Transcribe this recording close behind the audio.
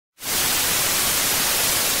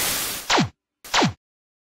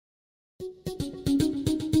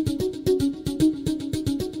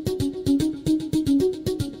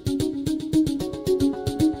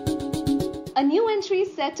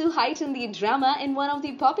set to heighten the drama in one of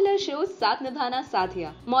the popular shows Saath Nibhaana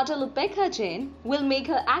Saathiya. Model Uppekha Jain will make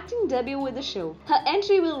her acting debut with the show. Her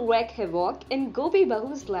entry will wreak havoc in Gopi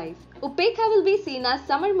Bahu's life. Uppekha will be seen as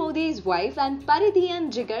Samar Modi's wife and Paridhi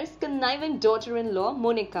and Jigar's conniving daughter-in-law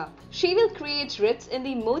Monica. She will create rifts in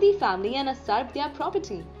the Modi family and usurp their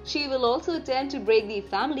property. She will also attempt to break the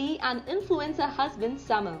family and influence her husband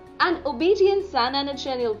Samar, an obedient son and a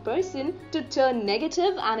genial person, to turn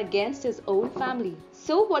negative and against his own family.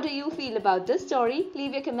 So what do you feel about this story?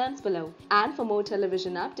 Leave your comments below. And for more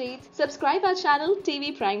television updates, subscribe our channel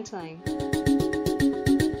TV Prime Time.